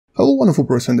Hello wonderful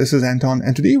person, this is Anton,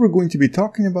 and today we're going to be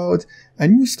talking about a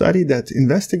new study that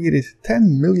investigated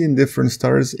 10 million different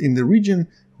stars in the region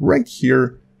right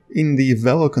here in the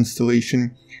Vela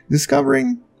constellation,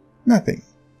 discovering nothing.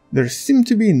 There seem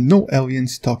to be no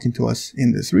aliens talking to us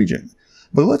in this region.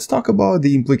 But let's talk about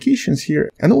the implications here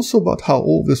and also about how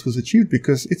all of this was achieved,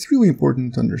 because it's really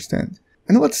important to understand.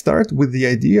 And let's start with the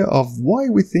idea of why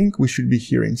we think we should be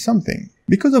hearing something.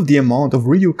 Because of the amount of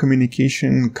radio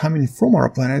communication coming from our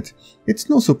planet, it's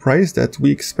no surprise that we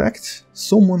expect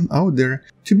someone out there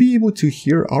to be able to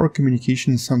hear our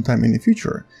communication sometime in the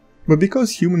future. But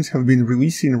because humans have been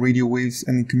releasing radio waves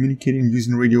and communicating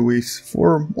using radio waves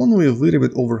for only a little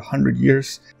bit over 100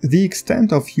 years, the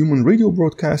extent of human radio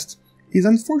broadcast is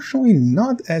unfortunately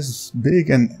not as big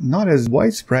and not as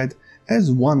widespread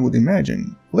as one would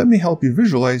imagine. Let me help you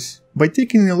visualize by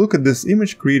taking a look at this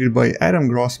image created by Adam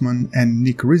Grossman and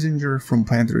Nick Risinger from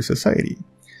Planetary Society.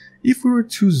 If we were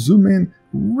to zoom in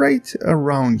right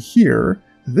around here,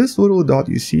 this little dot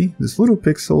you see, this little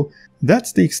pixel,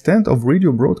 that's the extent of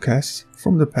radio broadcasts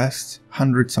from the past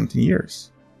 100-something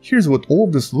years. Here's what all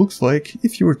of this looks like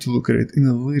if you were to look at it in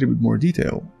a little bit more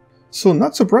detail. So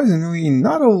not surprisingly,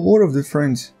 not a lot of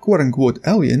different quote-unquote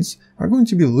aliens are going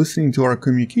to be listening to our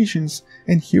communications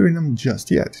and hearing them just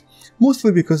yet.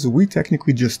 Mostly because we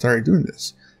technically just started doing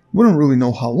this. We don't really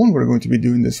know how long we're going to be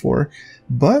doing this for,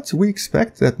 but we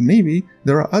expect that maybe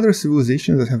there are other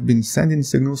civilizations that have been sending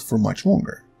signals for much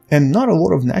longer. And not a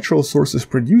lot of natural sources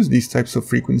produce these types of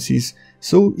frequencies,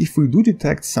 so if we do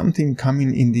detect something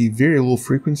coming in the very low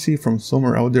frequency from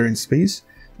somewhere out there in space,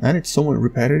 and it's somewhat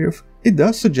repetitive, it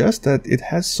does suggest that it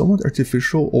has somewhat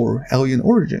artificial or alien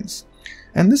origins.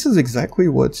 And this is exactly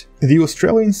what the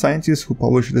Australian scientists who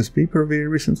published this paper very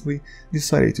recently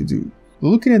decided to do.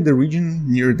 Looking at the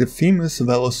region near the famous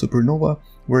Vela supernova,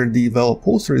 where the Vela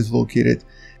pulsar is located,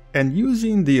 and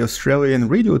using the Australian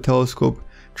radio telescope,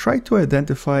 tried to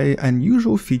identify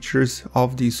unusual features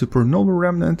of the supernova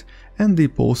remnant and the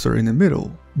pulsar in the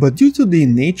middle. But due to the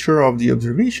nature of the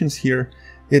observations here,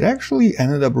 it actually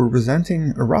ended up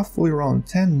representing roughly around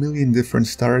 10 million different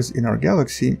stars in our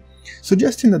galaxy,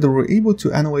 suggesting that they were able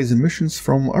to analyze emissions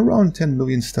from around 10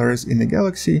 million stars in the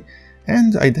galaxy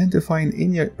and identifying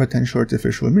any potential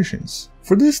artificial emissions.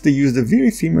 For this, they used a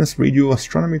very famous radio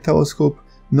astronomy telescope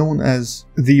known as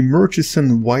the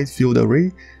Murchison Wide Field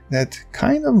Array that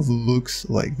kind of looks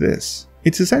like this.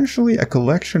 It's essentially a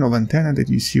collection of antennae that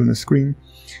you see on the screen,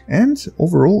 and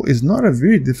overall is not a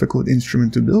very difficult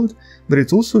instrument to build, but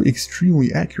it's also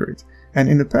extremely accurate, and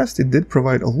in the past it did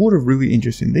provide a lot of really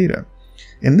interesting data.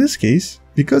 In this case,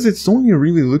 because it's only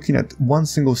really looking at one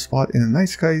single spot in the night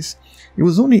skies, it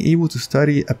was only able to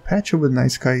study a patch of the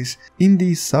night skies in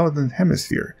the southern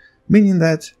hemisphere, meaning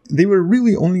that they were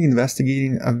really only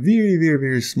investigating a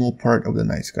very small part of the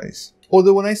night skies.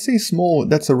 Although when I say small,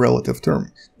 that's a relative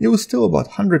term. It was still about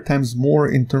 100 times more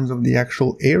in terms of the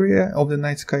actual area of the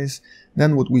night skies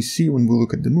than what we see when we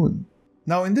look at the moon.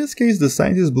 Now in this case, the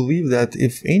scientists believe that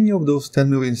if any of those 10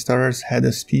 million stars had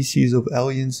a species of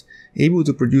aliens able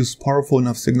to produce powerful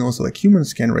enough signals like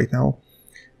humans can right now,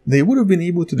 they would have been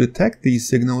able to detect these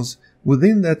signals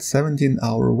within that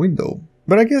 17-hour window.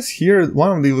 But I guess here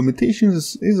one of the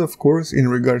limitations is of course in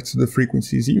regards to the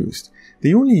frequencies used.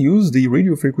 They only use the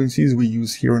radio frequencies we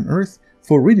use here on Earth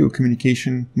for radio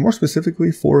communication, more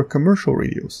specifically for commercial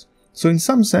radios. So in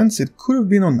some sense it could have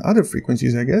been on other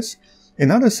frequencies, I guess. In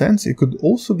other sense it could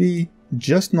also be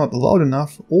just not loud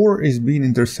enough or is being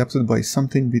intercepted by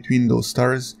something between those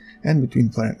stars and between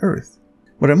planet Earth.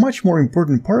 But a much more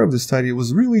important part of the study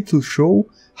was really to show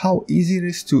how easy it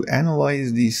is to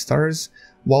analyze these stars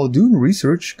while doing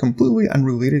research completely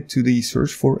unrelated to the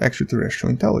search for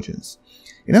extraterrestrial intelligence.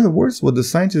 In other words, what the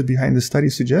scientists behind the study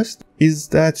suggest is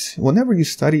that whenever you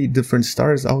study different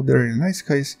stars out there in the night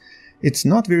skies, it's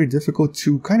not very difficult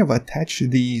to kind of attach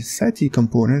the SETI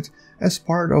component as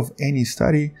part of any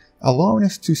study, allowing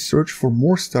us to search for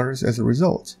more stars as a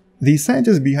result. The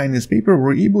scientists behind this paper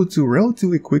were able to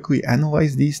relatively quickly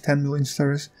analyze these 10 million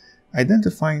stars,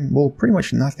 identifying, well, pretty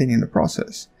much nothing in the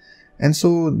process. And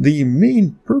so the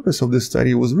main purpose of this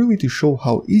study was really to show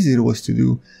how easy it was to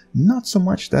do, not so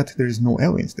much that there's no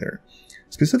aliens there.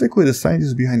 Specifically, the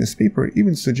scientists behind this paper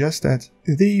even suggest that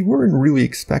they weren't really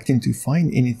expecting to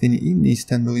find anything in these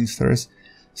 10 million stars,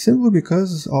 simply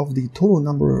because of the total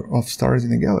number of stars in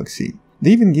the galaxy.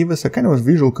 They even give us a kind of a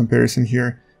visual comparison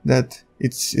here that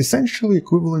it's essentially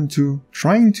equivalent to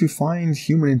trying to find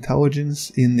human intelligence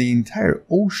in the entire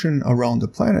ocean around the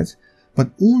planet,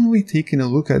 but only taking a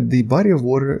look at the body of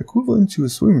water equivalent to a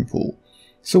swimming pool.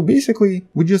 So basically,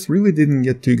 we just really didn't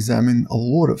get to examine a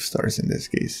lot of stars in this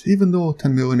case, even though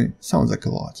 10 million sounds like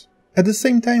a lot. At the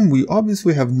same time, we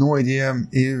obviously have no idea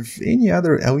if any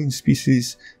other alien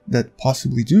species that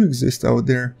possibly do exist out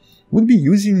there would be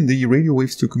using the radio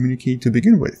waves to communicate to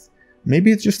begin with.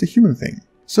 Maybe it's just a human thing.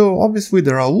 So obviously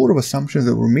there are a lot of assumptions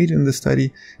that were made in the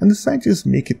study, and the scientists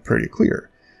make it pretty clear.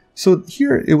 So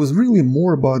here it was really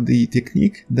more about the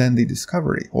technique than the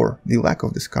discovery, or the lack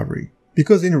of discovery.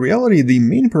 Because in reality, the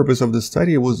main purpose of the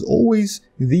study was always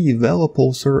the Vela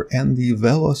pulsar and the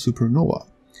Vela supernova.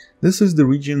 This is the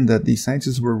region that the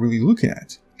scientists were really looking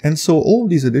at. And so all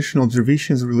of these additional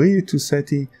observations related to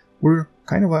SETI were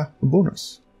kind of a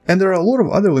bonus. And there are a lot of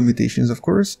other limitations, of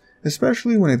course,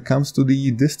 especially when it comes to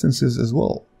the distances as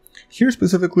well. Here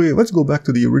specifically, let's go back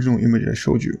to the original image I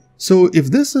showed you. So if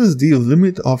this is the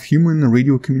limit of human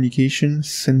radio communication,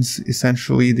 since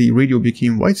essentially the radio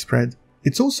became widespread,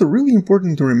 it's also really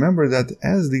important to remember that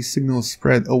as these signals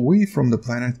spread away from the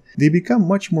planet, they become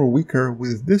much more weaker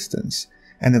with distance.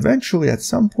 And eventually at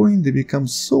some point they become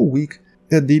so weak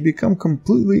that they become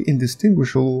completely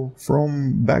indistinguishable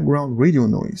from background radio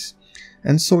noise.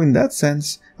 And so in that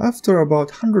sense, after about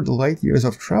 100 light years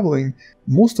of traveling,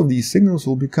 most of these signals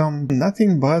will become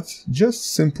nothing but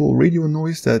just simple radio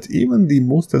noise that even the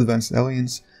most advanced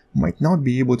aliens might not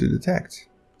be able to detect.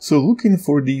 So looking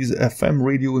for these FM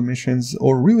radio emissions,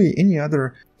 or really any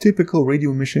other typical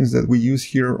radio emissions that we use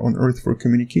here on Earth for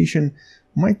communication,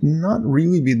 might not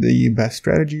really be the best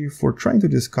strategy for trying to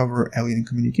discover alien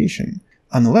communication.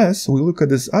 Unless we look at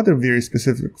this other very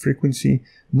specific frequency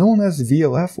known as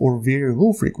VLF, or very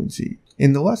low frequency.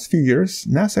 In the last few years,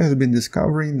 NASA has been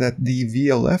discovering that the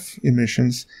VLF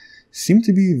emissions seem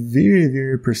to be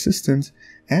very persistent,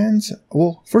 and,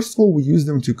 well, first of all, we use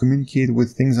them to communicate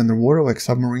with things underwater like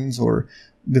submarines or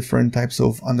different types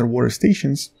of underwater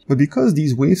stations, but because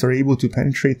these waves are able to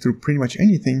penetrate through pretty much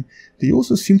anything, they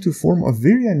also seem to form a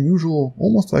very unusual,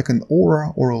 almost like an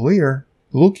aura or a layer,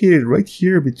 located right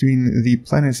here between the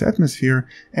planet's atmosphere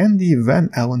and the Van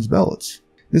Allen's belts.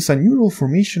 This unusual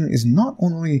formation is not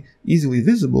only easily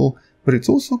visible, but it's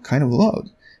also kind of loud,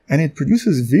 and it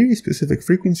produces very specific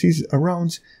frequencies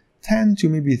around 10 to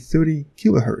maybe 30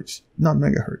 kilohertz, not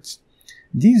megahertz.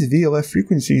 These VLF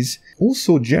frequencies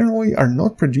also generally are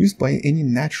not produced by any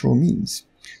natural means.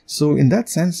 So in that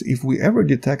sense, if we ever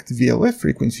detect VLF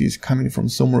frequencies coming from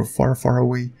somewhere far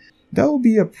away, that will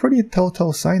be a pretty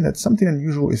telltale sign that something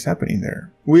unusual is happening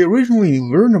there. We originally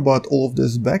learned about all of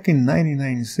this back in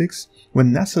 1996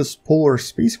 when NASA's Polar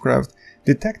spacecraft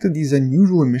detected these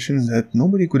unusual emissions that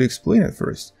nobody could explain at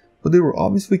first, but they were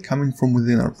obviously coming from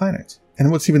within our planet. And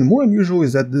what's even more unusual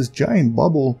is that this giant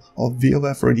bubble of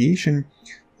VLF radiation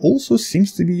also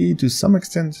seems to be, to some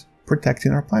extent,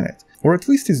 protecting our planet. Or at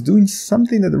least it's doing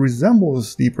something that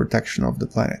resembles the protection of the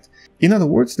planet. In other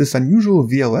words, this unusual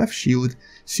VLF shield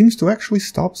seems to actually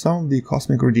stop some of the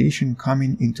cosmic radiation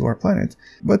coming into our planet,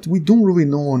 but we don't really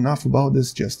know enough about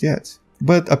this just yet.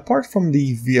 But apart from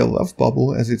the VLF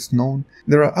bubble, as it's known,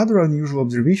 there are other unusual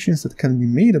observations that can be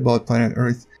made about planet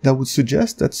Earth that would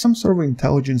suggest that some sort of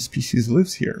intelligent species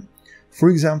lives here. For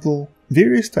example,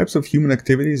 various types of human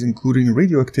activities, including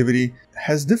radioactivity,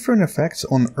 has different effects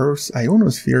on Earth's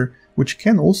ionosphere, which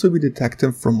can also be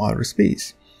detected from outer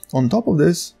space. On top of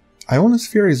this,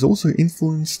 ionosphere is also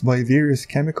influenced by various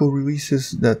chemical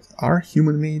releases that are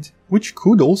human-made, which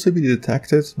could also be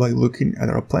detected by looking at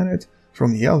our planet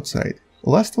from the outside.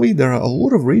 Lastly, there are a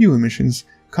lot of radio emissions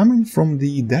coming from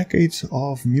the decades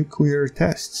of nuclear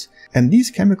tests, and these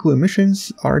chemical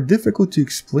emissions are difficult to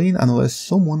explain unless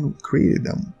someone created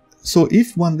them. So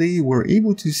if one day we're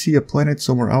able to see a planet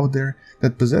somewhere out there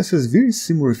that possesses very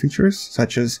similar features,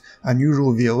 such as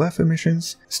unusual VLF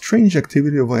emissions, strange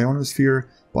activity of ionosphere,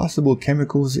 possible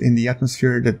chemicals in the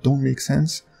atmosphere that don't make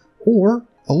sense, or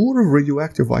a lot of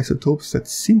radioactive isotopes that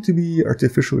seem to be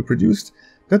artificially produced,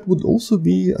 that would also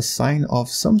be a sign of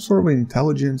some sort of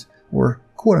intelligent, or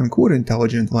quote-unquote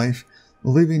intelligent life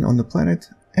living on the planet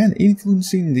and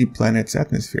influencing the planet's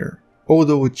atmosphere.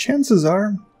 Although chances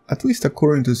are, at least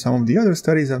according to some of the other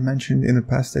studies I've mentioned in the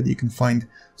past that you can find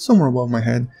somewhere above my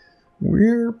head,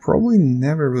 we're probably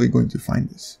never really going to find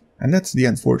this. And that's the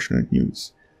unfortunate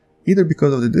news. Either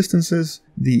because of the distances,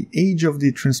 the age of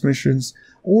the transmissions,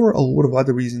 or a lot of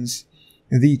other reasons,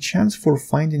 the chance for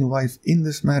finding life in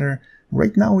this matter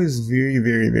right now is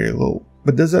very low.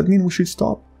 But does that mean we should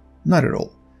stop? Not at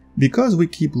all. Because we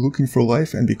keep looking for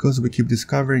life, and because we keep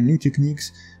discovering new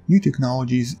techniques, new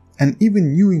technologies, and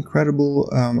even new incredible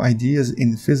ideas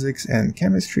in physics and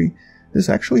chemistry, this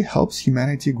actually helps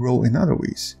humanity grow in other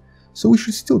ways. So we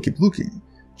should still keep looking.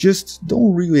 Just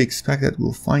don't really expect that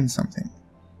we'll find something.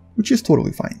 Which is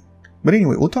totally fine. But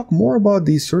anyway, we'll talk more about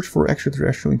the search for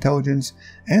extraterrestrial intelligence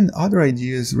and other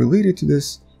ideas related to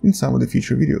this in some of the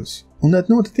future videos. On that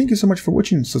note, thank you so much for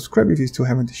watching, subscribe if you still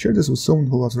haven't, share this with someone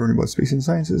who loves learning about space and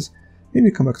sciences,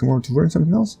 maybe come back tomorrow to learn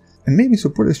something else, and maybe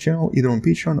support this channel either on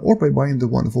Patreon or by buying the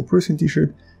Wonderful Person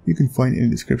t-shirt you can find in the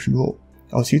description below.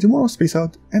 I'll see you tomorrow, space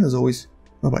out, and as always,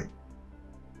 bye bye.